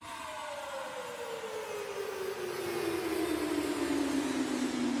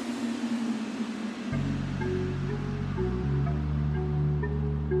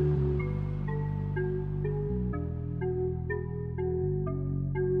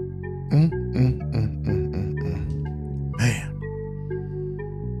Man,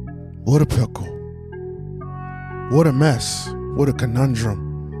 what a pickle. What a mess. What a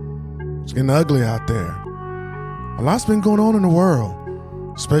conundrum. It's getting ugly out there. A lot's been going on in the world,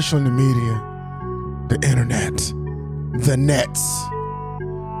 especially in the media, the internet, the nets.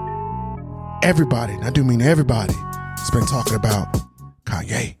 Everybody, and I do mean everybody, has been talking about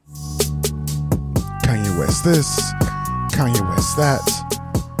Kanye. Kanye West this, Kanye West that.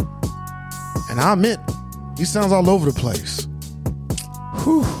 And I admit, he sounds all over the place.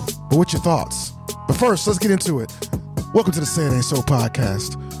 Whew. But what's your thoughts? But first, let's get into it. Welcome to the Say It Ain't So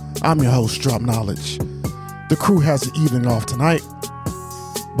podcast. I'm your host, Drop Knowledge. The crew has the evening off tonight,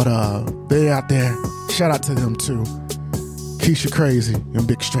 but they out there. Shout out to them too. Keisha Crazy and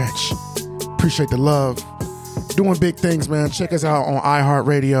Big Stretch. Appreciate the love. Doing big things, man. Check us out on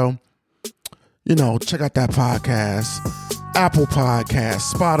iHeartRadio. You know, check out that podcast. Apple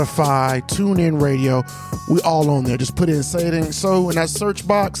Podcasts, Spotify, TuneIn Radio. We all on there. Just put in Say It Ain't So in that search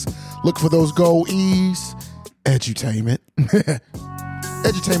box. Look for those gold E's. Edutainment.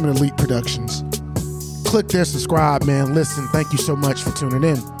 Edutainment Elite Productions. Click there, subscribe, man. Listen, thank you so much for tuning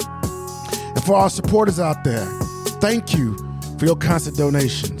in. And for our supporters out there, thank you for your constant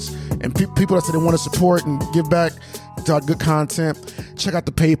donations. And people that say they want to support and give back to our good content, check out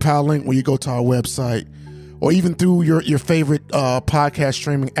the PayPal link when you go to our website. Or even through your favorite podcast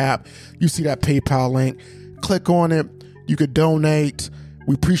streaming app, you see that PayPal link. Click on it. You could donate.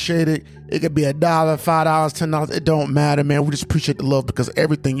 We appreciate it. It could be $1, $5, $10. It don't matter, man. We just appreciate the love because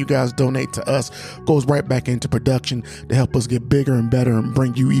everything you guys donate to us goes right back into production to help us get bigger and better and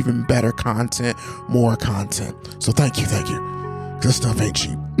bring you even better content, more content. So thank you. This stuff ain't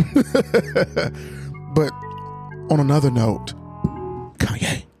cheap. But on another note,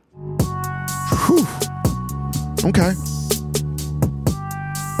 Kanye. Whew. Okay.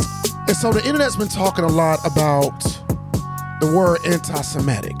 And so the internet's been talking a lot about the word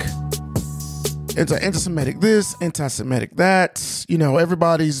anti-Semitic. Anti-Semitic this, anti-Semitic that. You know,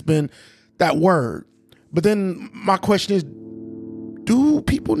 everybody's been that word. But then my question is, do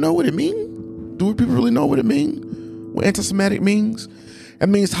people know what it means? Do people really know what it means? What anti-Semitic means? It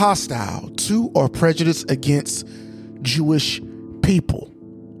means hostile to or prejudice against Jewish people.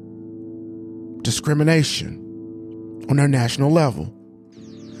 Discrimination on their national level.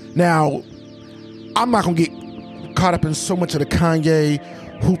 Now, I'm not going to get caught up in so much of the Kanye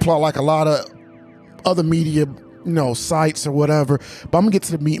hoopla like a lot of other media, sites or whatever, but I'm going to get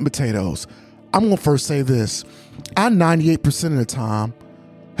to the meat and potatoes. I'm going to first say this. I 98% of the time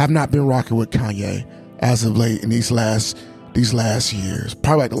have not been rocking with Kanye as of late in these last years,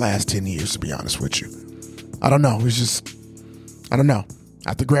 probably like the last 10 years, to be honest with you. I don't know. It's just, I don't know.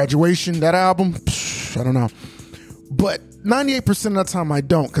 After graduation, that album, I don't know. But 98% of the time I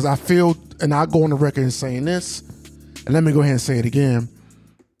don't, because I feel, and I go on the record and saying this, and let me go ahead and say it again.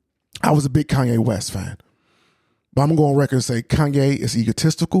 I was a big Kanye West fan. But I'm going to go on record and say Kanye is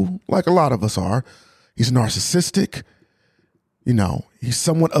egotistical, like a lot of us are. He's narcissistic. He's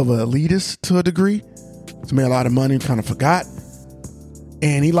somewhat of an elitist to a degree. He's made a lot of money and kind of forgot.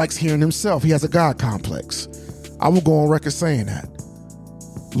 And he likes hearing himself. He has a God complex. I will go on record saying that.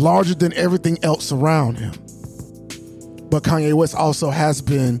 Larger than everything else around him. But Kanye West also has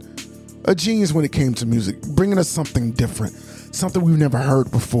been a genius when it came to music, bringing us something different, something we've never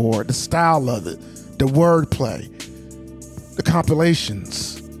heard before, the style of it, the wordplay, the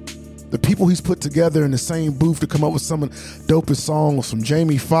compilations, the people he's put together in the same booth to come up with some of the dopest songs, from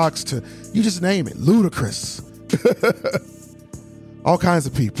Jamie Foxx to, you just name it, Ludacris. All kinds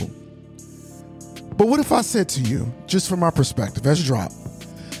of people. But what if I said to you, just from my perspective, as Drop,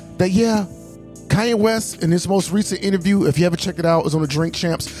 that Kanye West, in his most recent interview, if you ever check it out, is on the Drink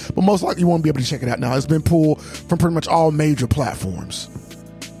Champs, but most likely you won't be able to check it out now. It's been pulled from pretty much all major platforms.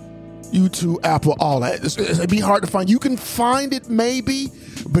 YouTube, Apple, all that. It'd be hard to find. You can find it maybe,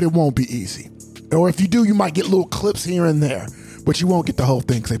 but it won't be easy. Or if you do, you might get little clips here and there, but you won't get the whole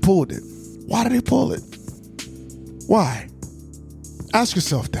thing because they pulled it. Why did they pull it? Why? Ask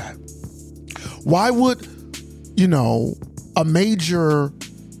yourself that. Why would, a major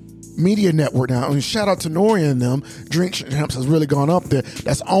media network now, I mean, shout out to Nori and them, Drink Champs has really gone up there,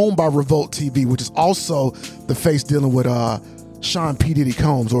 that's owned by Revolt TV, which is also the face dealing with Sean P. Diddy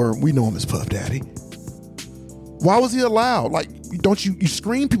Combs, or we know him as Puff Daddy. Why was he allowed? Like, don't you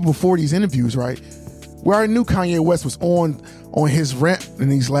screen people before these interviews, right? We already knew Kanye West was on his rant in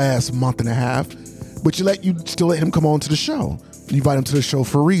these last month and a half, but you still let him come on to the show. You invite him to the show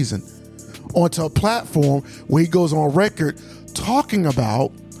for a reason. Onto a platform where he goes on record talking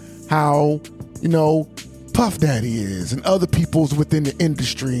about how, Puff Daddy is and other people's within the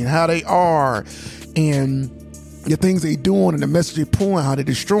industry and how they are and the things they doing and the message they pulling, how they're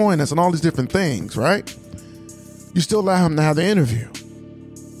destroying us and all these different things, right? You still allow him to have the interview.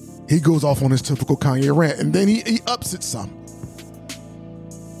 He goes off on his typical Kanye rant and then he ups it some.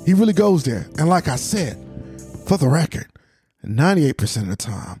 He really goes there. And like I said, for the record, 98% of the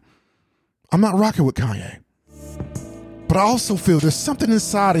time, I'm not rocking with Kanye. But I also feel there's something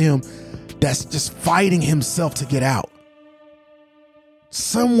inside of him that's just fighting himself to get out.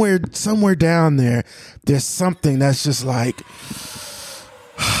 Somewhere down there, there's something that's just like,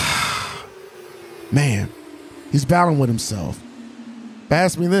 man, he's battling with himself. But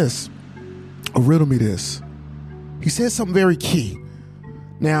ask me this, or riddle me this. He said something very key.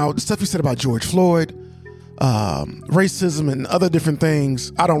 Now, the stuff he said about George Floyd, racism and other different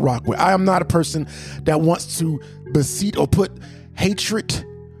things, I don't rock with. I am not a person that wants to beseech or put hatred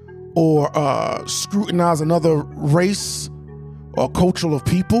or scrutinize another race or culture of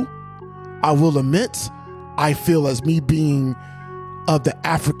people. I will admit, I feel as me being of the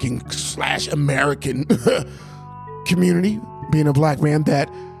African/American community, being a black man, that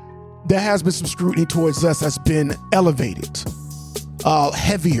there has been some scrutiny towards us that's been elevated,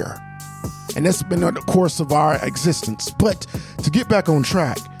 heavier. And that's been on the course of our existence. But to get back on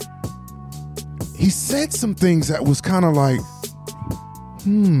track, he said some things that was kind of like,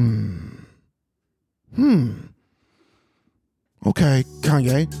 okay,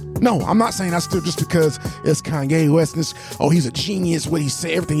 Kanye. No, I'm not saying that still just because it's Kanye West. He's a genius. What he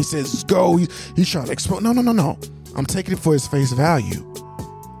said, everything he says is go. He's trying to explode. No. I'm taking it for his face value.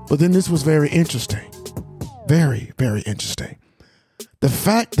 But then this was very interesting. Very, very interesting. The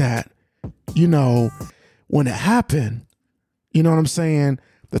fact that, when it happened, you know what I'm saying?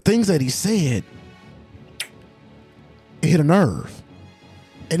 The things that he said, it hit a nerve.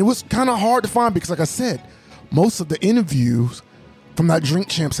 And it was kind of hard to find because, like I said, most of the interviews from that Drink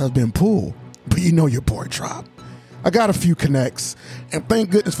Champs has been pulled. But your boy dropped. I got a few connects. And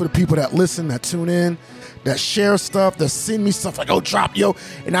thank goodness for the people that listen, that tune in, that share stuff, that send me stuff like, oh, drop, yo.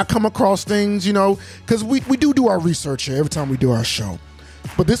 And I come across things, because we do our research here every time we do our show.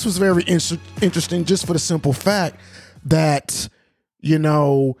 But this was very interesting just for the simple fact that,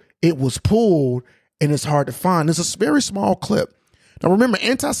 it was pulled and it's hard to find. It's a very small clip. Now, remember,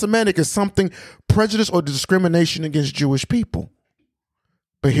 anti-Semitic is something, prejudice or discrimination against Jewish people.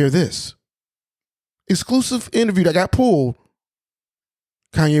 But hear this. Exclusive interview that got pulled,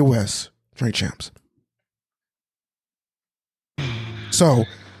 Kanye West, Drink Champs. So,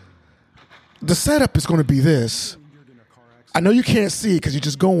 the setup is going to be this. I know you can't see it because you're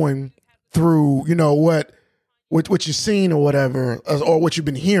just going through, what you've seen or whatever, or what you've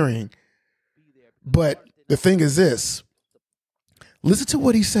been hearing. But the thing is this. Listen to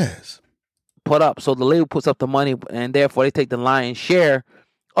what he says. Put up. So the label puts up the money and therefore they take the lion's share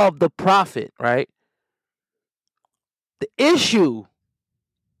of the profit, right? The issue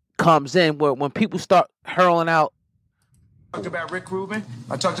comes in where when people start hurling out. I talked about Rick Rubin.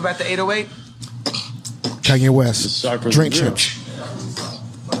 I talked about the 808. Kanye West, Drink Champs.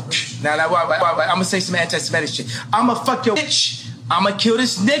 Now, I'm going to say some anti-Semitic shit. I'm going to fuck your bitch. I'm going to kill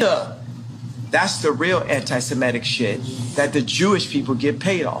this nigga. That's the real anti-Semitic shit that the Jewish people get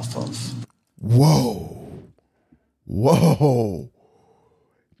paid off of. Whoa.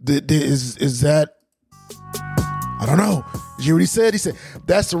 Is that, I don't know. Did you hear what he said? He said,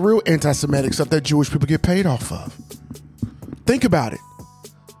 that's the real anti-Semitic stuff that Jewish people get paid off of. Think about it.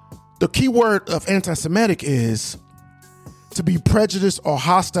 The key word of anti-Semitic is to be prejudiced or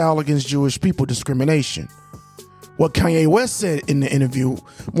hostile against Jewish people, discrimination. What Kanye West said in the interview,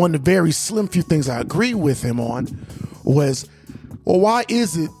 one of the very slim few things I agree with him on, was, well, why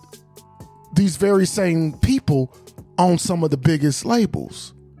is it these very same people own some of the biggest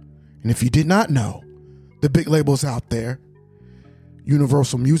labels? And if you did not know, the big labels out there,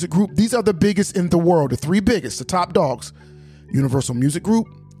 Universal Music Group, these are the biggest in the world, the three biggest, the top dogs. Universal Music Group,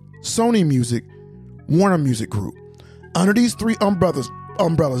 Sony Music, Warner Music Group. Under these three umbrellas,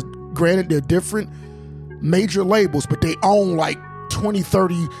 granted they're different major labels, but they own like 20,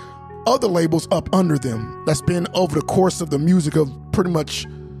 30 other labels up under them. That's been over the course of the music of pretty much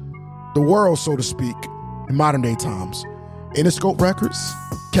the world, so to speak, in modern day times. Interscope Records,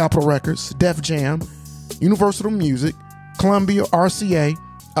 Capitol Records, Def Jam, Universal Music, Columbia, RCA,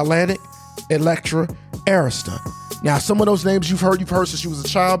 Atlantic, Elektra, Arista. Now, some of those names you've heard since you was a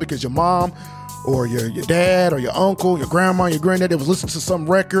child because your mom or your dad or your uncle, your grandma, your granddad, that was listening to some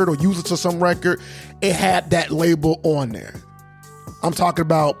record or using to some record, it had that label on there. I'm talking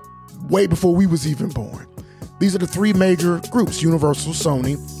about way before we was even born. These are the three major groups, Universal,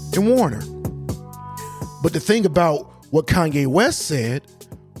 Sony, and Warner. But the thing about what Kanye West said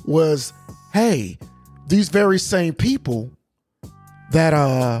was, hey, these very same people that,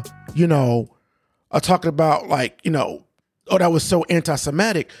 are talking about that was so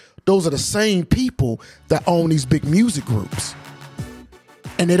anti-Semitic, those are the same people that own these big music groups.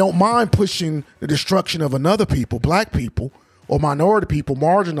 And they don't mind pushing the destruction of another people, black people, or minority people,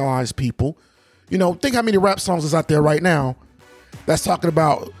 marginalized people. Think how many rap songs is out there right now that's talking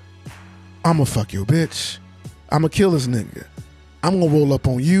about, I'm gonna fuck your bitch, I'm gonna kill this nigga, I'm gonna roll up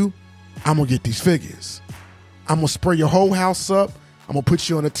on you, I'm gonna get these figures, I'm gonna spray your whole house up, I'm gonna put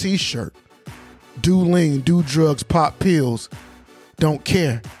you on a t-shirt, do lean, do drugs, pop pills, don't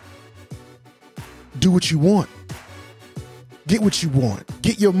care, do what you want, get what you want,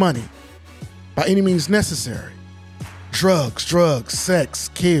 get your money by any means necessary. Drugs, sex,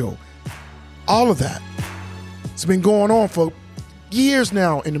 kill, all of that. It's been going on for years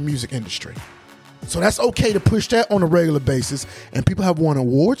now in the music industry. So that's okay to push that on a regular basis, and people have won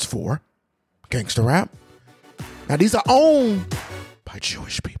awards for gangster rap. Now these are owned by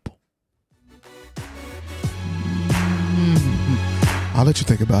Jewish people. I'll let you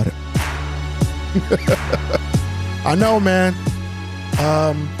think about it. I know, man.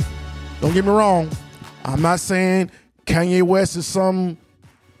 Don't get me wrong. I'm not saying Kanye West is some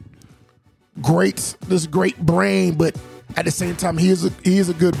great brain, but at the same time, he is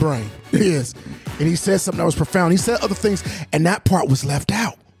a good brain. He is. And he said something that was profound. He said other things, and that part was left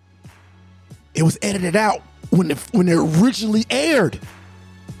out. It was edited out when it originally aired.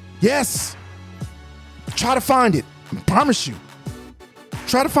 Yes. Try to find it. I promise you.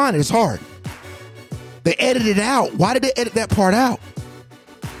 Try to find it. It's hard. They edited it out. Why did they edit that part out?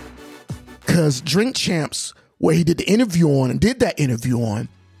 Because Drink Champs, where he did the interview on and did that interview on,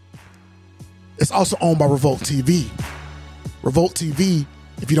 it's also owned by Revolt TV. Revolt TV,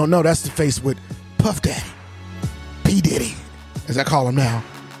 if you don't know, that's the face with Puff Daddy, P. Diddy, as I call him now.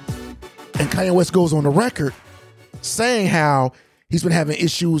 And Kanye West goes on the record saying how he's been having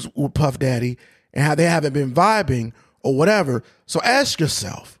issues with Puff Daddy and how they haven't been vibing or whatever. So ask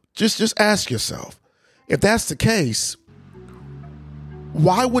yourself, just ask yourself, if that's the case,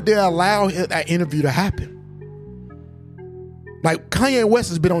 why would they allow that interview to happen? Like, Kanye West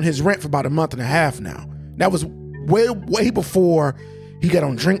has been on his rant for about a month and a half now. That was way before he got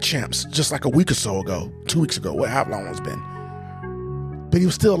on Drink Champs, just like a week or so ago, 2 weeks ago, however long it's been. But he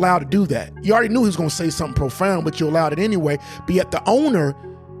was still allowed to do that. You already knew he was going to say something profound, but you allowed it anyway. But yet the owner,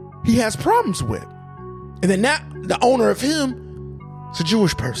 he has problems with. And then the owner of him is a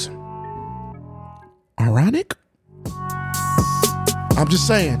Jewish person. Ironic? I'm just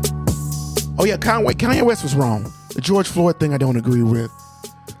saying. Oh yeah, Kanye West was wrong. The George Floyd thing I don't agree with.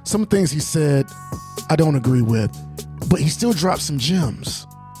 Some things he said I don't agree with. But he still dropped some gems.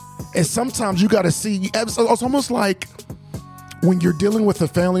 And sometimes you got to see, it's almost like when you're dealing with a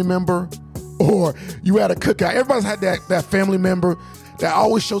family member or you at a cookout. Everybody's had that family member that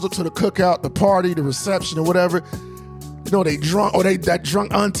always shows up to the cookout, the party, the reception or whatever. They drunk, or that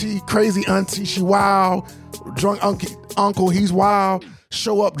drunk auntie, crazy auntie, she wild. Drunk uncle, he's wild.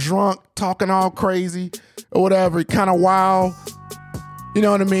 Show up drunk, talking all crazy or whatever, kind of wild. You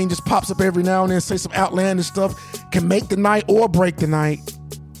know what I mean? Just pops up every now and then, say some outlandish stuff, can make the night or break the night.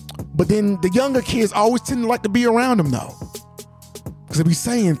 But then the younger kids always tend to like to be around him though, because they be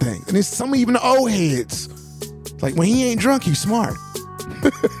saying things. And it's some even the old heads. Like, when he ain't drunk, he's smart.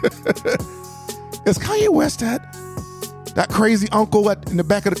 Is Kanye West that crazy uncle in the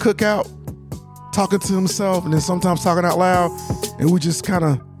back of the cookout talking to himself and then sometimes talking out loud, and we just kind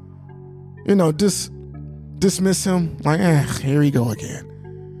of, dismiss him like, here he go again.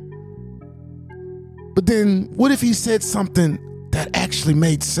 But then what if he said something that actually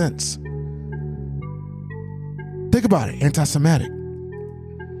made sense? Think about it. Anti-Semitic.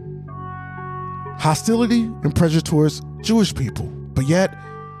 Hostility and prejudice towards Jewish people. But yet,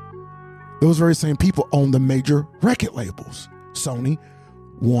 those very same people own the major record labels. Sony,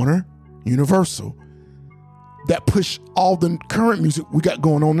 Warner, Universal. That push all the current music we got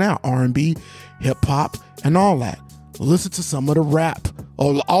going on now. R&B, hip-hop, and all that. Listen to some of the rap,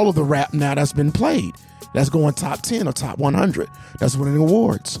 or all of the rap now that's been played. That's going top 10 or top 100. That's winning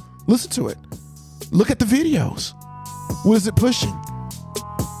awards. Listen to it. Look at the videos. What is it pushing?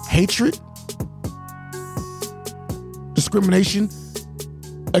 Hatred? Discrimination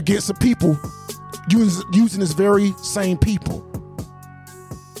against the people, using this very same people.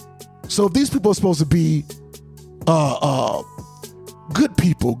 So if these people are supposed to be good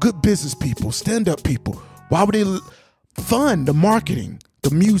people, good business people, stand-up people, why would they fund the marketing,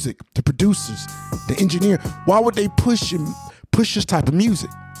 the music, the producers, the engineer? Why would they push this type of music?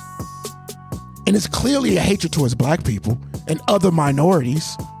 And it's clearly a hatred towards black people and other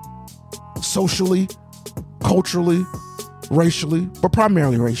minorities, socially, culturally, racially, but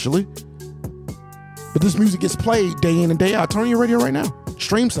primarily racially. But this music gets played day in and day out. Turn on your radio right now.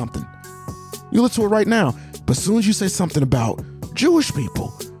 Stream something. You listen to it right now. But as soon as you say something about Jewish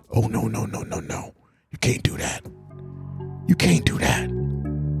people, oh, no. You can't do that. You can't do that.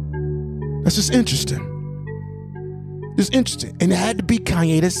 That's just interesting. It's interesting. And it had to be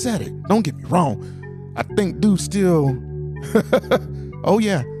Kanye that said it. Don't get me wrong. I think dude still, oh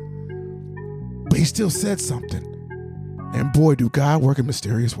yeah. But he still said something. And boy, do God work in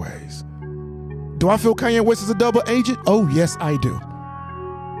mysterious ways. Do I feel Kanye West is a double agent? Oh, yes, I do.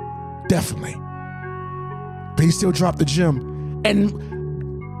 Definitely. But he still dropped the gem. And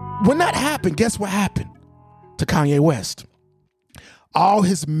when that happened, guess what happened to Kanye West? All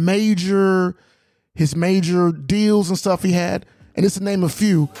his major deals and stuff he had, and it's to name a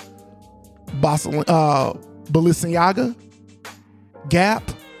few: Balenciaga,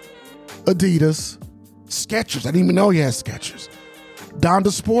 Gap, Adidas, Skechers. I didn't even know he had Skechers. Donda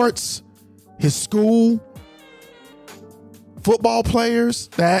Sports, his school, football players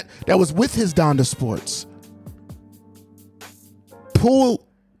that was with his Donda Sports pulled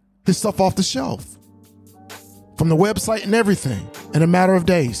his stuff off the shelf from the website and everything in a matter of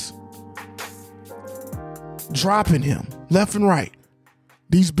days. Dropping him left and right.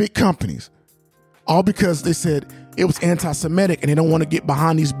 These big companies. All because they said it was anti-Semitic and they don't want to get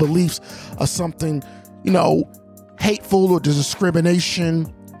behind these beliefs of something, hateful or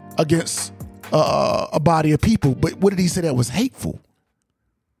discrimination against a body of people. But what did he say that was hateful?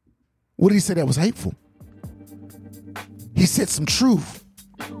 What did he say that was hateful? He said some truth.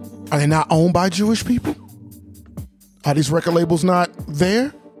 Are they not owned by Jewish people? Are these record labels not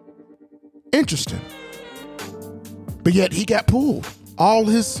there? Interesting. But yet he got pulled. All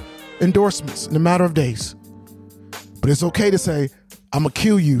his endorsements in a matter of days. But it's okay to say, I'm going to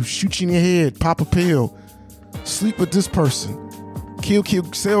kill you, shoot you in your head, pop a pill, sleep with this person, kill,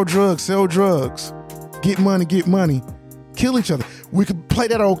 sell drugs, get money, kill each other. We could play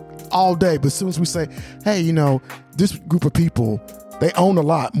that all day, but as soon as we say, hey, this group of people, they own a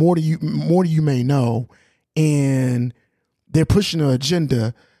lot, more than you may know, and they're pushing an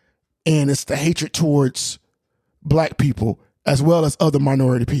agenda, and it's the hatred towards black people as well as other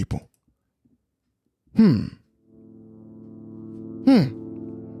minority people. And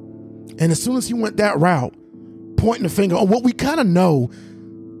as soon as he went that route, pointing the finger on what we kind of know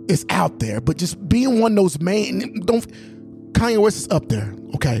is out there, but just being one of those Kanye West is up there,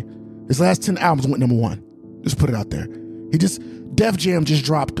 okay? His last 10 albums went number one. Just put it out there. Def Jam just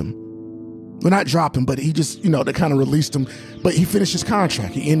dropped him. Well, not dropped him, but he just, they kind of released him. But he finished his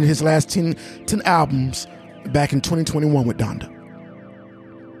contract. He ended his last 10 albums back in 2021 with Donda.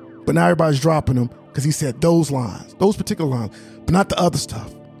 But now everybody's dropping him because he said those particular lines, but not the other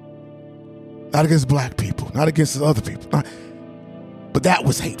stuff. Not against black people, not against other people. But that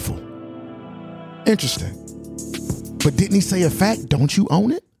was hateful. Interesting. But didn't he say a fact? Don't you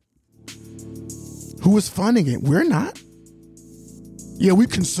own it? Who is funding it? We're not. Yeah, we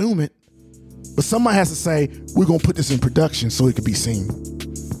consume it. But somebody has to say, we're going to put this in production so it could be seen.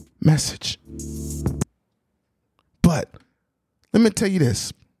 Message. But let me tell you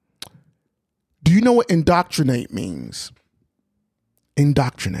this. Do you know what indoctrinate means?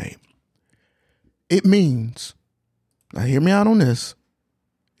 Indoctrinate. It means, now hear me out on this.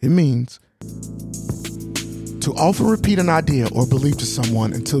 It means to often repeat an idea or belief to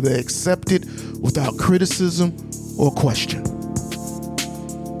someone until they accept it without criticism or question.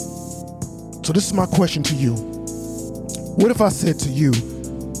 So this is my question to you. What if I said to you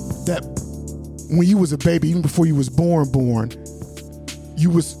that when you was a baby, even before you was born, you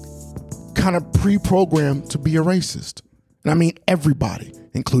was kind of pre-programmed to be a racist? And I mean everybody,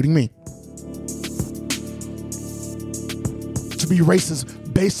 including me. To be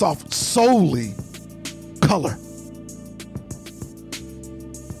racist based off solely color.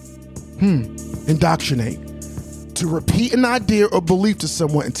 Indoctrinate. To repeat an idea or belief to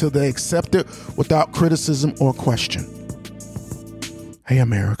someone until they accept it without criticism or question. Hey,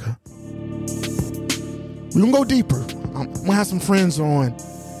 America. We're going to go deeper. I'm going to have some friends on.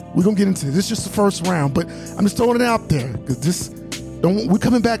 We're going to get into this. This is just the first round, but I'm just throwing it out there because we're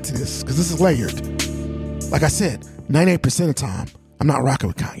coming back to this because this is layered. Like I said, 98% of the time, I'm not rocking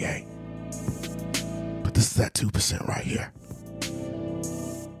with Kanye. But this is that 2% right here.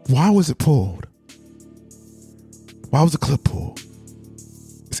 Why was it pulled? Why was the clip pulled?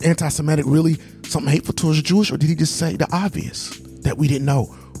 Is anti-Semitic really something hateful towards the Jewish, or did he just say the obvious that we didn't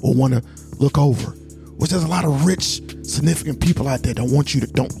know or want to look over? Was there's a lot of rich significant people out there don't want you to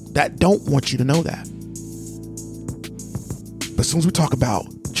know that. But as soon as we talk about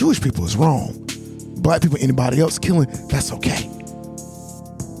Jewish people is wrong, black people, anybody else killing, that's okay.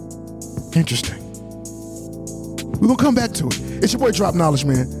 Interesting. We're gonna come back to it. It's your boy Drop Knowledge,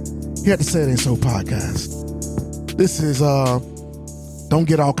 man. He had to say it ain't so podcast. This is Don't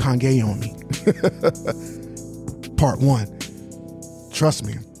Get All Kanye on Me. Part 1. Trust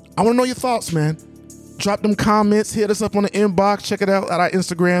me. I want to know your thoughts, man. Drop them comments. Hit us up on the inbox. Check it out at our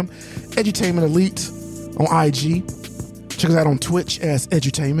Instagram, Edutainment Elite on IG. Check us out on Twitch as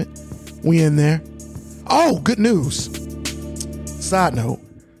Edutainment. We in there. Oh, good news. Side note.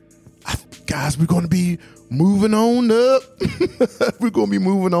 Guys, we're going to be moving on up. We're going to be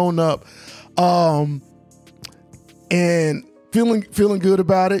moving on up. And feeling good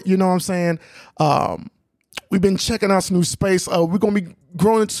about it. You know what I'm saying? We've been checking out some new space. We're going to be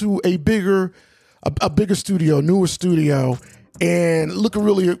growing into a bigger studio, newer studio, and looking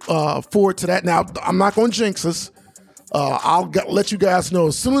really forward to that. Now, I'm not going to jinx us. I'll let you guys know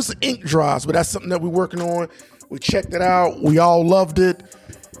as soon as the ink dries, but that's something that we're working on. We checked it out. We all loved it.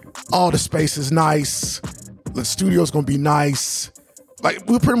 All the space is nice. The studio's going to be nice. Like,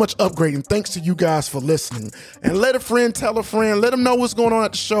 we're pretty much upgrading. Thanks to you guys for listening. And let a friend tell a friend. Let them know what's going on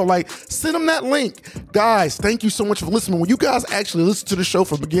at the show. Like, send them that link. Guys, thank you so much for listening. When you guys actually listen to the show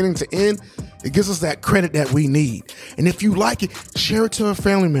from beginning to end, it gives us that credit that we need. And if you like it, share it to a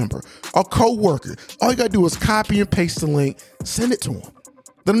family member, a coworker. All you got to do is copy and paste the link. Send it to them.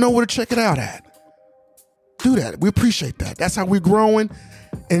 Let them know where to check it out at. Do that. We appreciate that. That's how we're growing.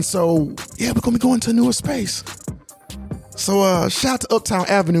 And so, yeah, we're going to be going to a newer space. So shout out to Uptown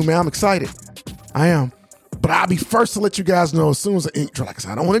Avenue, man. I'm excited. I am. But I'll be first to let you guys know as soon as the ink dries. Like I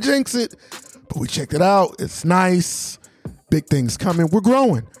said, I don't want to jinx it, but we checked it out. It's nice. Big things coming. We're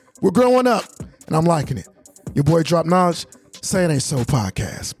growing. We're growing up, and I'm liking it. Your boy Drop Knowledge, Say It Ain't So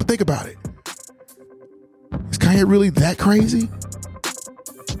podcast. But think about it. Is Kanye really that crazy?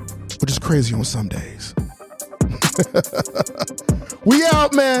 Or just crazy on some days? We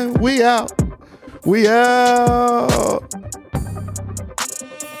out, man. We out. We out.